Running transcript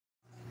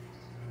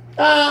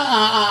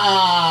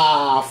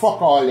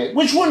Fuck all that.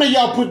 Which one of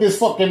y'all put this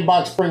fucking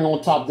box spring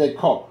on top of that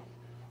car?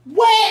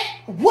 Where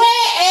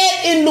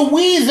at in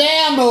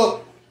Louisiana?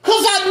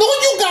 Cause I know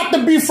you got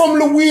to be from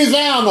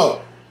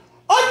Louisiana.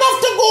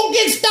 Enough to go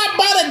get stopped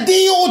by the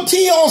DOT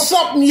or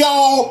something,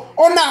 y'all,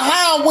 on the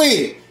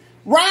highway.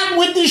 Riding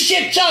with this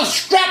shit just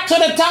strapped to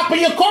the top of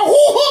your car. Who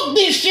hooked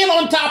this shit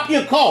on top of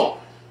your car?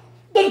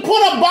 Then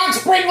put a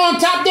box spring on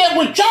top there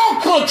with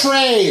y'all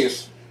country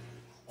ass.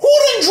 Who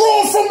done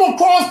drove from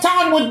across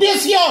town with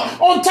this here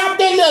on top of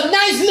that little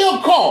nice little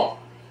car?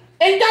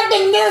 And got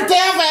the nerve to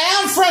have an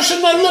air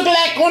freshener look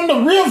like on the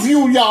rear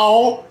view,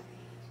 y'all?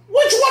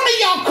 Which one of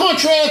y'all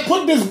country ass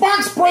put this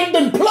box spring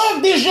and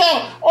plug this here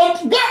on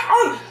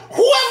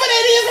whoever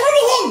that is,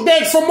 unhook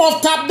that from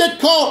off top of that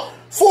car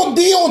for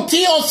DOT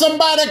or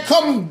somebody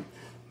come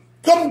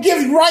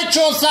write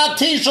you a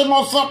citation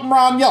or something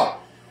around y'all?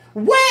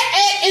 Where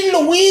at in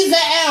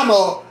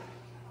Louisiana?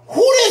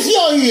 Who this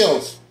here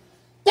is?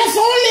 That's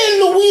only in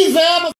Louisiana.